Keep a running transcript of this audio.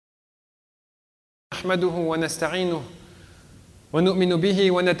نحمده ونستعينه ونؤمن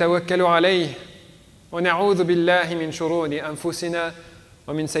به ونتوكل عليه ونعوذ بالله من شرور أنفسنا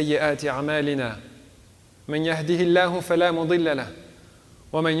ومن سيئات أعمالنا من يهده الله فلا مضل له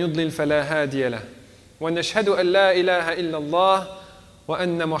ومن يضلل فلا هادي له ونشهد أن لا إله إلا الله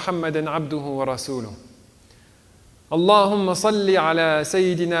وأن محمدا عبده ورسوله اللهم صل على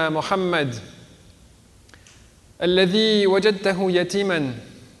سيدنا محمد الذي وجدته يتيما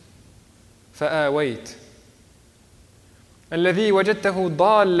فآويت الذي وجدته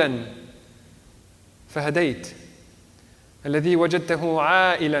ضالا فهديت الذي وجدته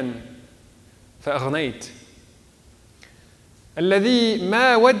عائلا فأغنيت الذي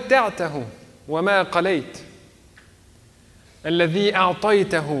ما ودعته وما قليت الذي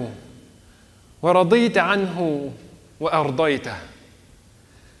أعطيته ورضيت عنه وأرضيته.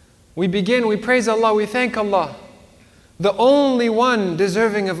 We begin, we praise Allah, we thank Allah, the only one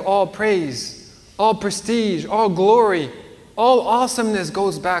deserving of all praise, all prestige, all glory, all awesomeness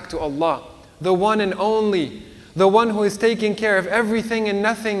goes back to Allah, the one and only, the one who is taking care of everything and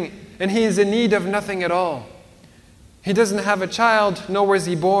nothing, and He is in need of nothing at all. He doesn't have a child, nor was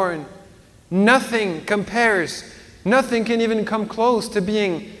He born. Nothing compares, nothing can even come close to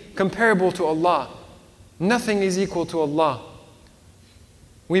being comparable to Allah. Nothing is equal to Allah.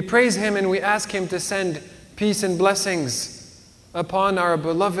 We praise Him and we ask Him to send peace and blessings upon our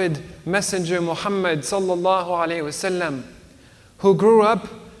beloved Messenger Muhammad sallallahu alaihi wasallam, who grew up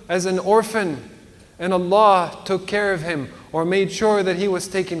as an orphan and Allah took care of him or made sure that he was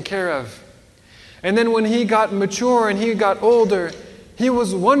taken care of. And then when he got mature and he got older, he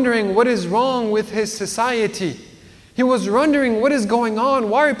was wondering what is wrong with his society. He was wondering what is going on.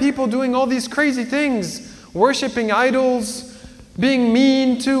 Why are people doing all these crazy things? Worshipping idols, being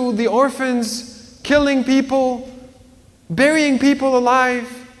mean to the orphans, killing people, burying people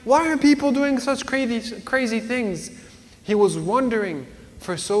alive. Why are people doing such crazy things? He was wondering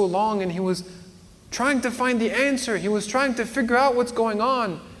for so long and he was trying to find the answer. He was trying to figure out what's going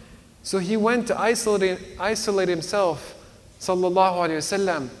on. So he went to isolate himself, sallallahu alaihi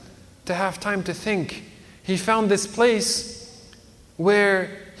wasallam, to have time to think. He found this place where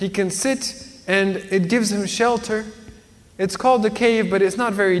he can sit and it gives him shelter. It's called a cave, but it's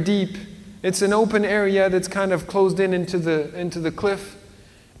not very deep. It's an open area that's kind of closed in into the cliff.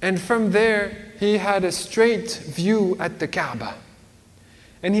 And from there, he had a straight view at the Kaaba.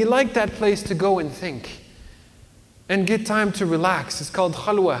 And he liked that place to go and think and get time to relax. It's called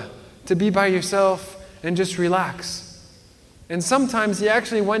khalwa, to be by yourself and just relax. And sometimes he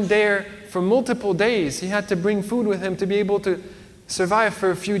actually went there for multiple days. He had to bring food with him to be able to survive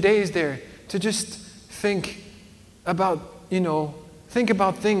for a few days there, to just think about, think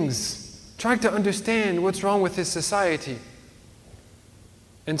about things, try to understand what's wrong with his society.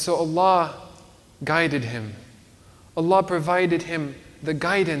 And so Allah guided him. Allah provided him the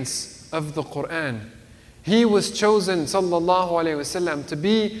guidance of the Quran. He was chosen, sallallahu alaihi wasallam, to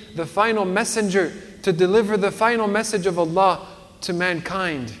be the final messenger, to deliver the final message of Allah to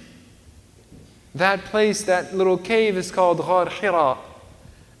mankind. That place, that little cave is called Ghar Hira.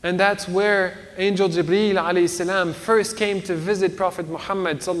 And that's where Angel Jibreel alayhi salam first came to visit Prophet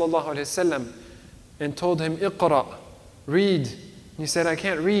Muhammad sallallahu alaihi wasallam and told him, Iqra, read. He said, I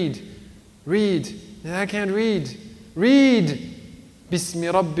can't read. Read. I can't read. Read.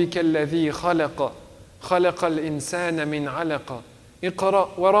 بسم ربك الذي خلق خلق الإنسان من علق اقرأ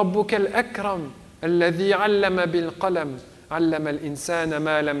وربك الأكرم الذي علم بالقلم علم الإنسان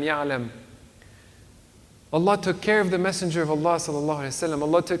ما لم يعلم. Allah took care of the Messenger of Allah sallallahu alaihi wasallam.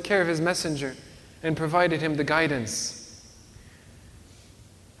 Allah took care of His Messenger and provided him the guidance.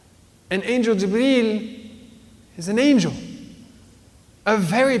 And Angel Jibreel is an angel, a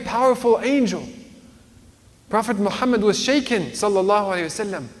very powerful angel. Prophet Muhammad was shaken, sallallahu alaihi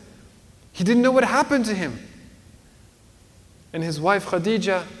wasallam. He didn't know what happened to him. And his wife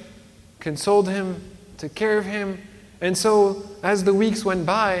Khadija consoled him, took care of him. And so, as the weeks went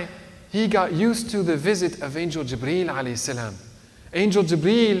by, he got used to the visit of Angel Jibreel alayhi salam. Angel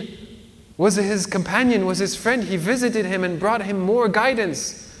Jibreel was his companion, was his friend. He visited him and brought him more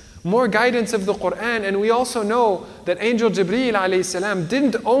guidance of the Quran. And we also know that Angel Jibreel alayhi salam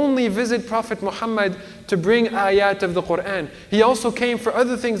didn't only visit Prophet Muhammad to bring ayat of the Quran. He also came for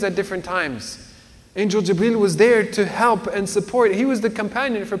other things at different times. Angel Jibreel was there to help and support. He was the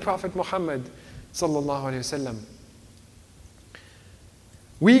companion for Prophet Muhammad sallallahu alaihi wasallam.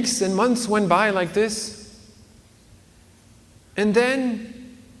 Weeks and months went by like this. And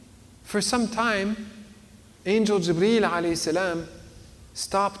then, for some time, Angel Jibreel alayhi salam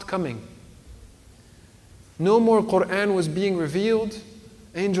stopped coming. No more Quran was being revealed.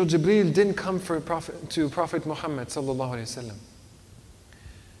 Angel Jibreel didn't come to Prophet Muhammad sallallahu alaihi wasallam.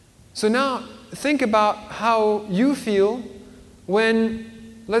 So now think about how you feel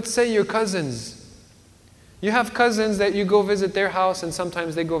when, let's say, your cousins. You have cousins that you go visit their house and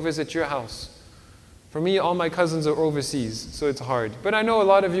sometimes they go visit your house. For me, all my cousins are overseas, so it's hard. But I know a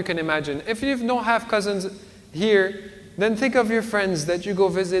lot of you can imagine. If you don't have cousins here, then think of your friends that you go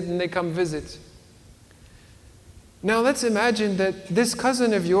visit and they come visit. Now let's imagine that this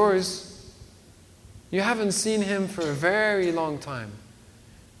cousin of yours, you haven't seen him for a very long time.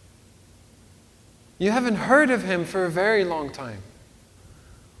 You haven't heard of him for a very long time.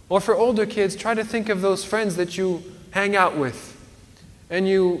 Or for older kids, try to think of those friends that you hang out with and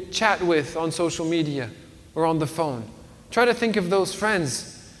you chat with on social media or on the phone. Try to think of those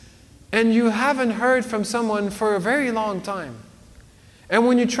friends. And you haven't heard from someone for a very long time. And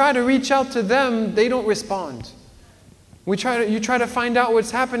when you try to reach out to them, they don't respond. You try to find out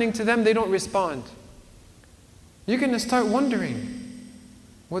what's happening to them, they don't respond. You're going to start wondering,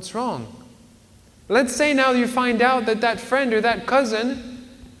 what's wrong? Let's say now you find out that that friend or that cousin,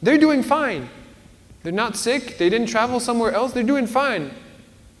 they're doing fine. They're not sick, they didn't travel somewhere else, they're doing fine.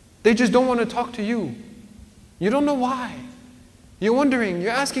 They just don't want to talk to you. You don't know why. You're wondering,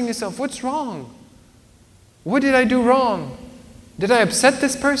 you're asking yourself, what's wrong? What did I do wrong? Did I upset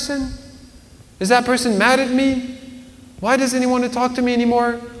this person? Is that person mad at me? Why doesn't he want to talk to me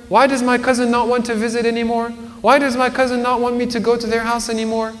anymore? Why does my cousin not want to visit anymore? Why does my cousin not want me to go to their house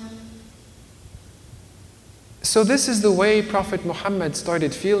anymore? So this is the way Prophet Muhammad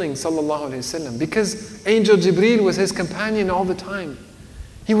started feeling, sallallahu alaihi wasallam, because Angel Jibreel was his companion all the time.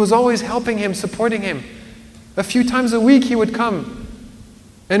 He was always helping him, supporting him. A few times a week he would come.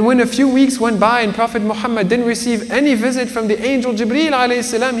 And when a few weeks went by and Prophet Muhammad didn't receive any visit from the Angel Jibreel alayhi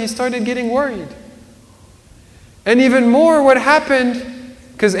salam, he started getting worried. And even more, what happened,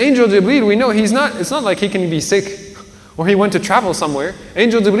 because Angel Jibreel, we know it's not like he can be sick or he went to travel somewhere.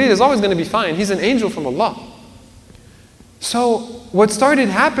 Angel Jibreel is always going to be fine. He's an angel from Allah. So what started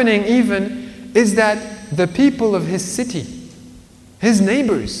happening even is that the people of his city, his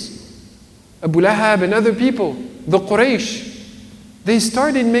neighbors, Abu Lahab and other people, the Quraysh, they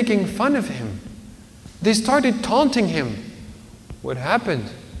started making fun of him. They started taunting him. What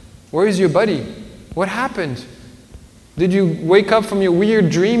happened? Where is your buddy? What happened? Did you wake up from your weird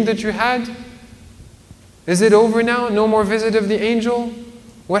dream that you had? Is it over now? No more visit of the angel?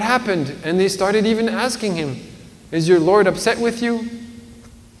 What happened? And they started even asking him, is your Lord upset with you?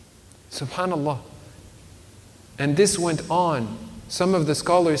 Subhanallah. And this went on. Some of the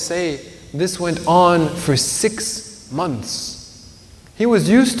scholars say this went on for 6 months. He was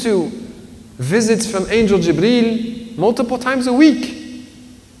used to visits from Angel Jibreel multiple times a week.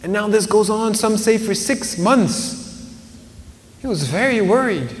 And now this goes on, some say, for 6 months. He was very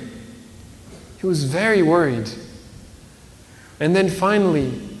worried. He was very worried. And then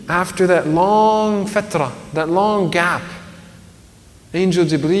finally, after that long fatra, that long gap, Angel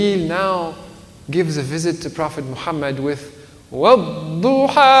Jibreel now gives a visit to Prophet Muhammad with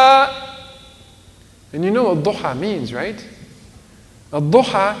وَالضُّحَى. And you know what duha means, right?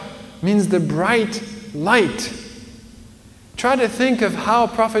 Al-duha means the bright light. Try to think of how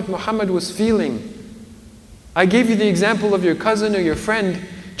Prophet Muhammad was feeling. I gave you the example of your cousin or your friend.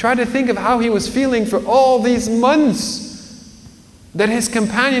 Try to think of how he was feeling for all these months that his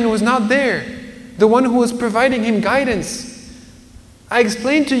companion was not there, the one who was providing him guidance. I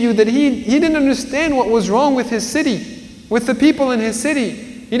explained to you that he didn't understand what was wrong with his city, with the people in his city.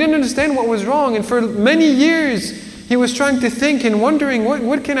 He didn't understand what was wrong, and for many years he was trying to think and wondering,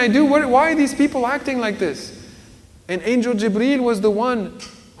 what can I do? Why are these people acting like this? And Angel Jibreel was the one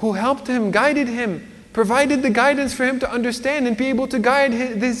who helped him, guided him, provided the guidance for him to understand and be able to guide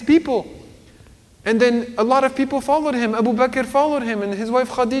his people. And then a lot of people followed him. Abu Bakr followed him, and his wife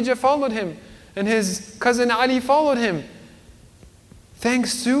Khadija followed him, and his cousin Ali followed him,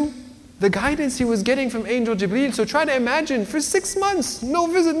 thanks to the guidance he was getting from Angel Jibreel. So try to imagine, for 6 months, no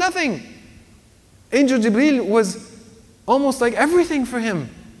visit, nothing. Angel Jibreel was almost like everything for him.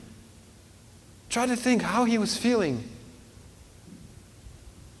 Try to think how he was feeling.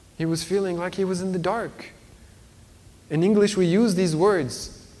 He was feeling like he was in the dark. In English we use these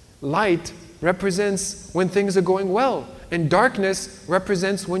words. Light represents when things are going well, and darkness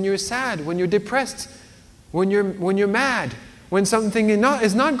represents when you're sad, when you're depressed, when you're mad, when something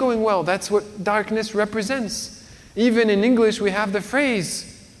is not going well. That's what darkness represents. Even in English we have the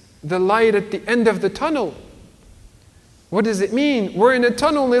phrase, the light at the end of the tunnel. What does it mean? We're in a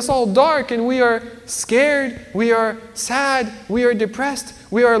tunnel, it's all dark, and we are scared, we are sad, we are depressed,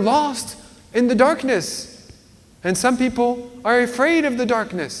 we are lost in the darkness. And some people are afraid of the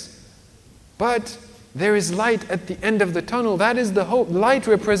darkness. But there is light at the end of the tunnel. That is the hope. Light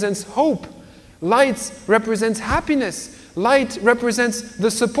represents hope. Light represents happiness. Light represents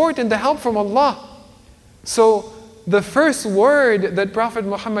the support and the help from Allah. So the first word that Prophet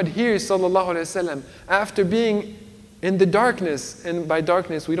Muhammad hears, sallallahu alaihi wasallam, after being in the darkness, and by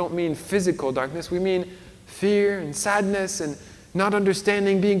darkness we don't mean physical darkness, we mean fear and sadness and not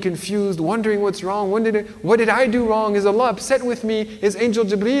understanding, being confused, wondering what's wrong. What did I do wrong? Is Allah upset with me? Is Angel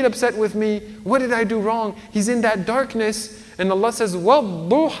Jibreel upset with me? What did I do wrong? He's in that darkness, and Allah says,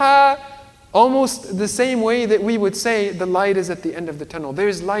 وَالضُّحَى, almost the same way that we would say the light is at the end of the tunnel.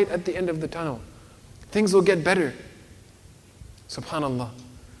 There's light at the end of the tunnel. Things will get better. Subhanallah.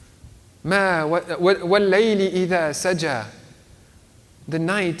 وَاللَّيْلِ إِذَا سَجَى. The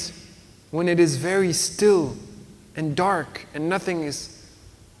night when it is very still and dark and nothing is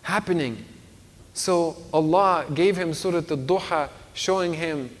happening. So Allah gave him Surah Al-Duha, showing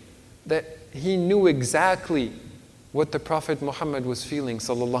him that he knew exactly what the Prophet Muhammad was feeling,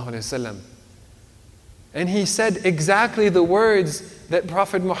 sallallahu alaihi wasallam. And he said exactly the words that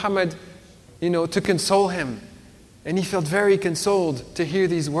Prophet Muhammad, to console him. And he felt very consoled to hear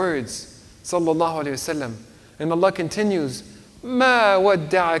these words, sallallahu alaihi wasallam. And Allah continues, مَا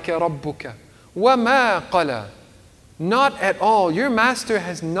وَدَّعَكَ رَبُّكَ وَمَا قَلَى. Not at all. Your master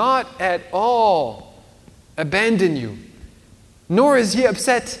has not at all abandoned you. Nor is he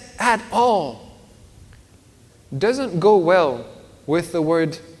upset at all. Doesn't go well with the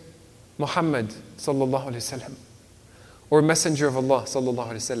word Muhammad sallallahu alaihi wasallam, or messenger of Allah sallallahu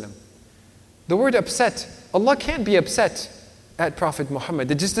alaihi wasallam. The word upset, Allah can't be upset at Prophet Muhammad.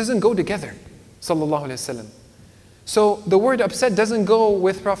 It just doesn't go together, sallallahu alaihi wasallam. So the word upset doesn't go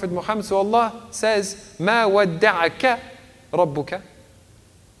with Prophet Muhammad. So Allah says, مَا وَدَّعَكَ رَبُّكَ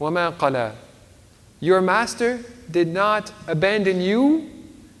وَمَا قَلَى. Your master did not abandon you,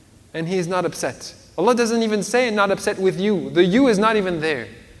 and he is not upset. Allah doesn't even say not upset with you. The you is not even there,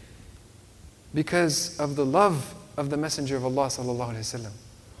 because of the love of the Messenger of Allah sallallahu alaihi wasallam.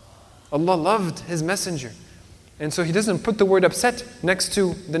 Allah loved His Messenger. And so He doesn't put the word upset next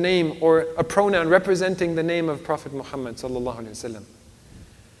to the name or a pronoun representing the name of Prophet Muhammad sallallahu alaihi wasallam.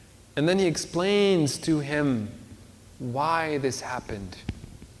 And then He explains to him why this happened.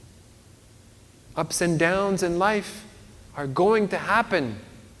 Ups and downs in life are going to happen.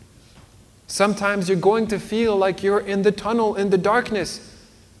 Sometimes you're going to feel like you're in the tunnel, in the darkness.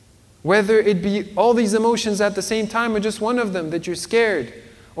 Whether it be all these emotions at the same time or just one of them, that you're scared,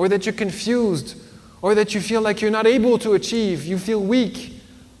 or that you're confused, or that you feel like you're not able to achieve, you feel weak.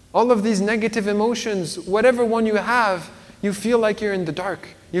 All of these negative emotions, whatever one you have, you feel like you're in the dark.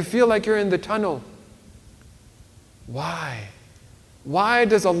 You feel like you're in the tunnel. Why? Why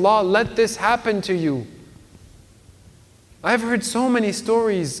does Allah let this happen to you? I've heard so many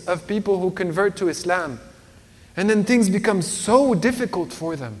stories of people who convert to Islam, and then things become so difficult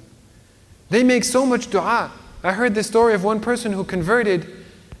for them. They make so much dua. I heard the story of one person who converted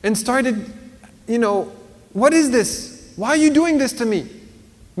and started, what is this? Why are you doing this to me?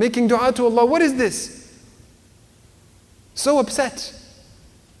 Making dua to Allah, what is this? So upset.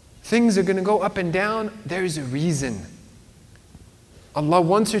 Things are going to go up and down. There is a reason. Allah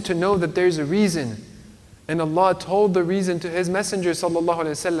wants you to know that there is a reason. And Allah told the reason to His Messenger sallallahu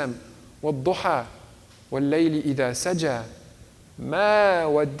alaihi wasallam, وَالضُّحَى وَاللَّيْلِ إِذَا سَجَى مَا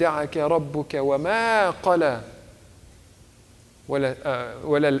وَدَّعَكَ رَبُّكَ وَمَا قَلَى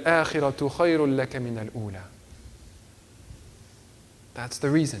وَلَلْآخِرَةُ خَيْرٌ لَكَ مِنَ الْأُولَى. That's the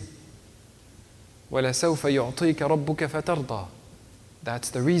reason. وَلَسَوْفَ يُعْطِيكَ رَبُّكَ فَتَرْضَى. That's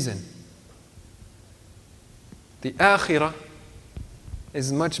the reason. The akhirah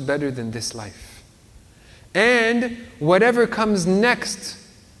is much better than this life. And whatever comes next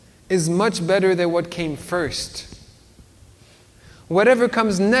is much better than what came first. Whatever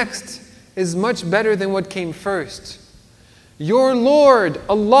comes next is much better than what came first. Your Lord,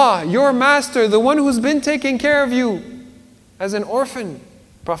 Allah, your Master, the one who's been taking care of you as an orphan.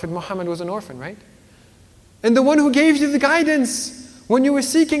 Prophet Muhammad was an orphan, right? And the one who gave you the guidance when you were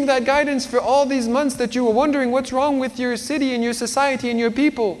seeking that guidance for all these months that you were wondering what's wrong with your city and your society and your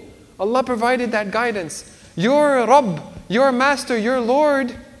people. Allah provided that guidance. Your Rabb, your Master, your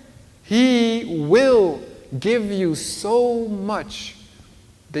Lord, He will give you so much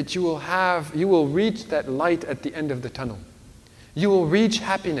that you will reach that light at the end of the tunnel. You will reach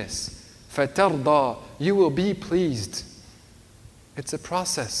happiness. فَتَرْضَى. You will be pleased. It's a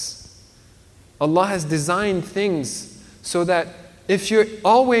process. Allah has designed things so that if you're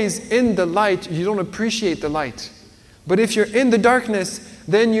always in the light, you don't appreciate the light. But if you're in the darkness,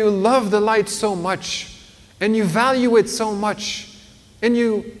 then you love the light so much. and you value it so much, and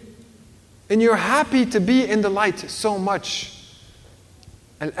you're happy to be in the light so much.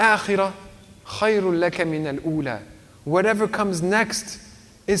 Al-akhirah khayrun laka min al-ula. Whatever comes next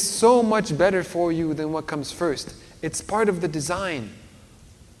is so much better for you than what comes first. It's part of the design.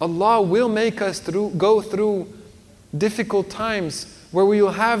 Allah will make us go through difficult times where we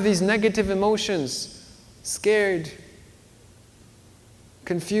will have these negative emotions, scared,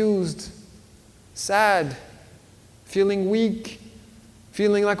 confused, sad, feeling weak,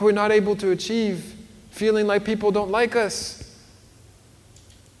 feeling like we're not able to achieve, feeling like people don't like us.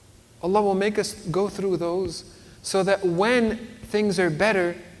 Allah will make us go through those so that when things are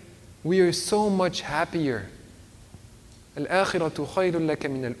better, we are so much happier. الآخرة خير لك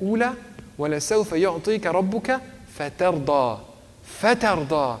من الأولى ولسوف يعطيك ربك فترضى.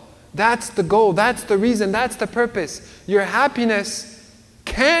 فترضى. That's the goal, that's the reason, that's the purpose. Your happiness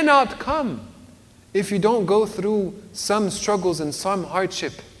cannot come if you don't go through some struggles and some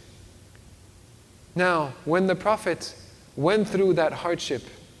hardship. Now, when the Prophet went through that hardship,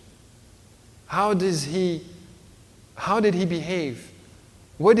 how did he behave?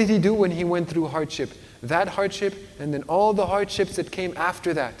 What did he do when he went through hardship? That hardship and then all the hardships that came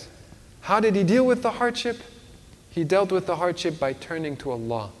after that. How did he deal with the hardship? He dealt with the hardship by turning to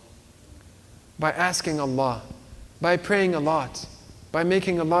Allah, by asking Allah, by praying a lot, by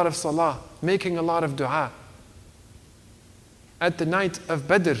making a lot of salah, making a lot of dua. At the night of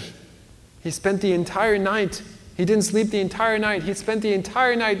Badr, he spent the entire night, he didn't sleep the entire night, he spent the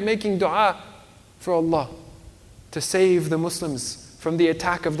entire night making dua for Allah to save the Muslims from the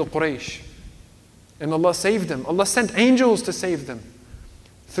attack of the Quraysh. And Allah saved them. Allah sent angels to save them.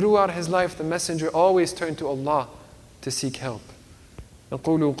 Throughout his life, the Messenger always turned to Allah to seek help.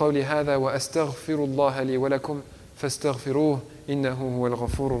 أقول قولي هذا وأستغفر الله لي ولكم فاستغفروه إنه هو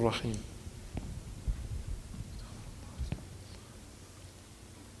الغفور الرحيم.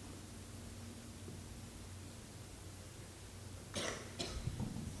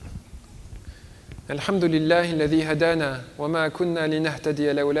 الحمد لله الذي هدانا وما كنا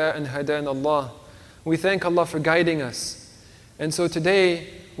لنهتدي لولا أن هدانا الله. We thank Allah for guiding us. And so today,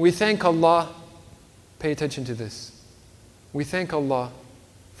 we thank Allah. Pay attention to this. We thank Allah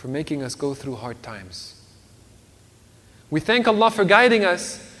for making us go through hard times. We thank Allah for guiding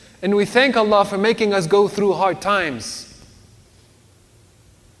us, and we thank Allah for making us go through hard times.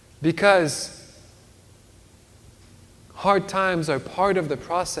 Because hard times are part of the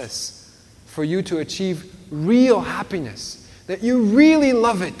process for you to achieve real happiness, that you really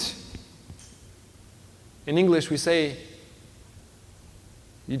love it. In English, we say,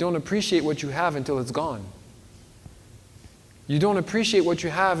 you don't appreciate what you have until it's gone. You don't appreciate what you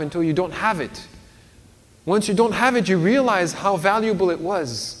have until you don't have it. Once you don't have it, you realize how valuable it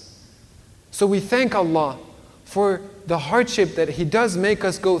was. So we thank Allah for the hardship that He does make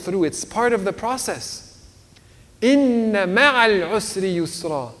us go through. It's part of the process. إِنَّ مَعَ الْعُسْرِ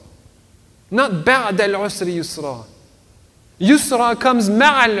يُسْرًا. Not بَعْدَ الْعُسْرِ يُسْرًا. Yusra comes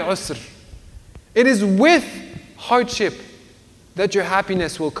مَعَ الْعُسْرِ. It is with hardship that your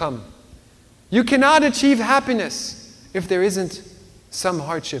happiness will come. You cannot achieve happiness if there isn't some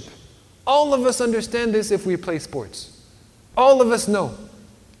hardship. All of us understand this if we play sports. All of us know.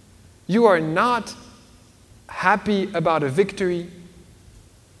 You are not happy about a victory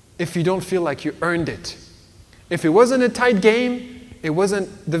if you don't feel like you earned it. If it wasn't a tight game,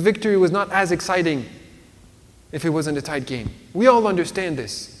 the victory was not as exciting if it wasn't a tight game. We all understand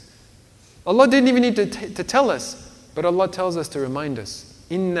this. Allah didn't even need to tell us, but Allah tells us to remind us.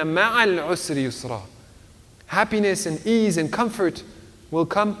 Inna ma'al usri yusra. Happiness and ease and comfort will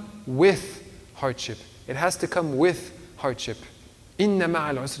come with hardship. It has to come with hardship. Inna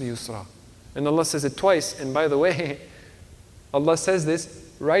ma'al usri yusra. And Allah says it twice. And by the way, Allah says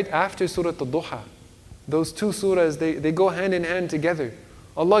this right after Surah Al-Duha. Those two surahs, they go hand in hand together.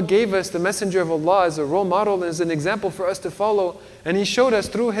 Allah gave us the Messenger of Allah as a role model and as an example for us to follow. And He showed us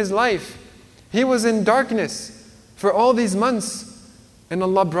through His life. He was in darkness for all these months, and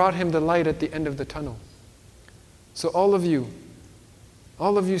Allah brought him the light at the end of the tunnel. So all of you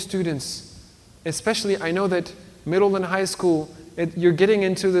students, especially I know that middle and high school, you're getting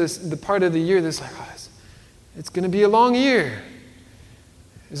into the part of the year that's like, oh, it's going to be a long year.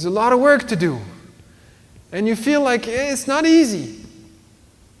 There's a lot of work to do. And you feel like it's not easy.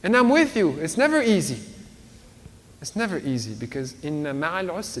 And I'm with you, it's never easy. It's never easy because inna ma'al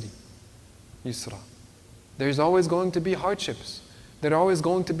usri yusra. There's always going to be hardships. There are always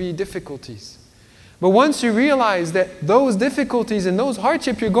going to be difficulties. But once you realize that those difficulties and those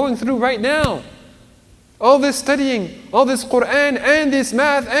hardships you're going through right now All this studying, all this Quran and this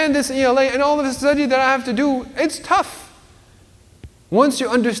math and this ELA and all of this study that I have to do, it's tough. Once you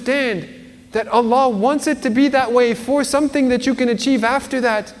understand that Allah wants it to be that way for something that you can achieve after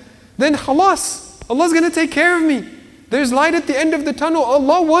that, then khalas, Allah's going to take care of me. There's light at the end of the tunnel.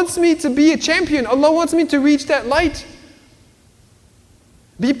 Allah wants me to be a champion. Allah wants me to reach that light.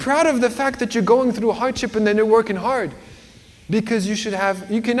 Be proud of the fact that you're going through hardship and then you're working hard. Because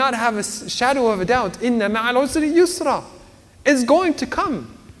you cannot have a shadow of a doubt. Inna ma'al usri yusra. It's going to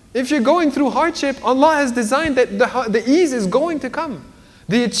come. If you're going through hardship, Allah has designed that the ease is going to come.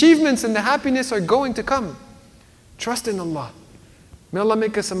 The achievements and the happiness are going to come. Trust in Allah. May Allah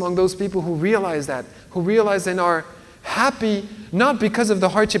make us among those people who realize that, who realize and are happy, not because of the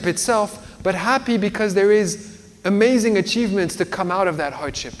hardship itself, but happy because there is amazing achievements to come out of that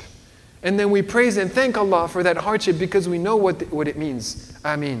hardship. And then we praise and thank Allah for that hardship because we know what it means.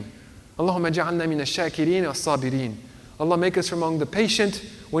 Ameen. Allahumma ja'alna min ash-shakirin as-sabirin. Allah make us among the patient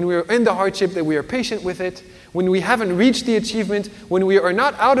when we are in the hardship, that we are patient with it. When we haven't reached the achievement, when we are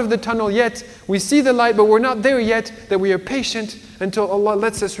not out of the tunnel yet, we see the light but we're not there yet, that we are patient until Allah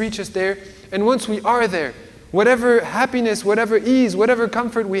lets us reach us there. And once we are there, whatever happiness, whatever ease, whatever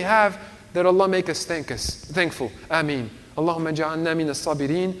comfort we have, that Allah make us thankful. Ameen. اللهم اجعلنا من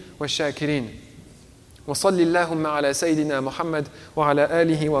الصابرين والشاكرين وصل اللهم على سيدنا محمد وعلى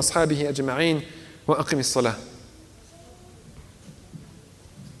آله وأصحابه أجمعين وأقم الصلاة